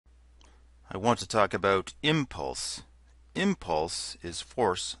I want to talk about impulse. Impulse is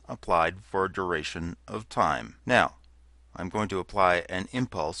force applied for a duration of time. Now, I'm going to apply an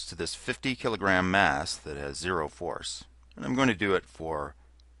impulse to this 50 kilogram mass that has zero force. And I'm going to do it for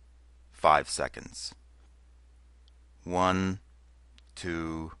 5 seconds. 1,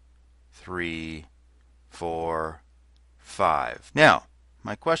 2, 3, 4, 5. Now,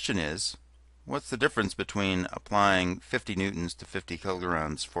 my question is, what's the difference between applying 50 newtons to 50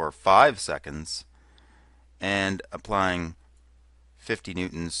 kilograms for 5 seconds and applying 50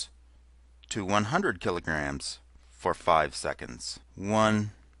 newtons to 100 kilograms for 5 seconds?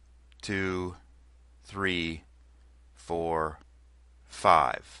 1, 2, 3, 4,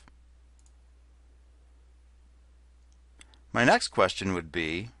 5. My next question would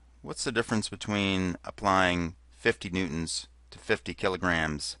be, what's the difference between applying 50 newtons to 50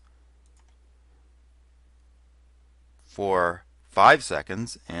 kilograms for 5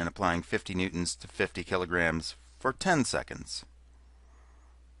 seconds and applying 50 newtons to 50 kilograms for 10 seconds?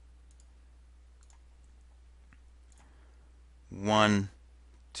 One,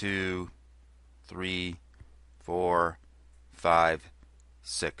 2, 3, 4, 5,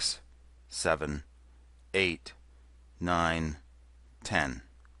 6, 7, 8, 9, 10.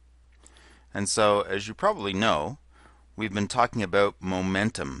 And so, as you probably know, we've been talking about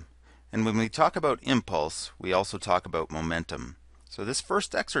momentum. And when we talk about impulse, we also talk about momentum. So this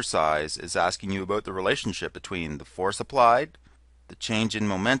first exercise is asking you about the relationship between the force applied, the change in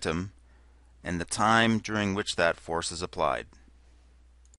momentum, and the time during which that force is applied.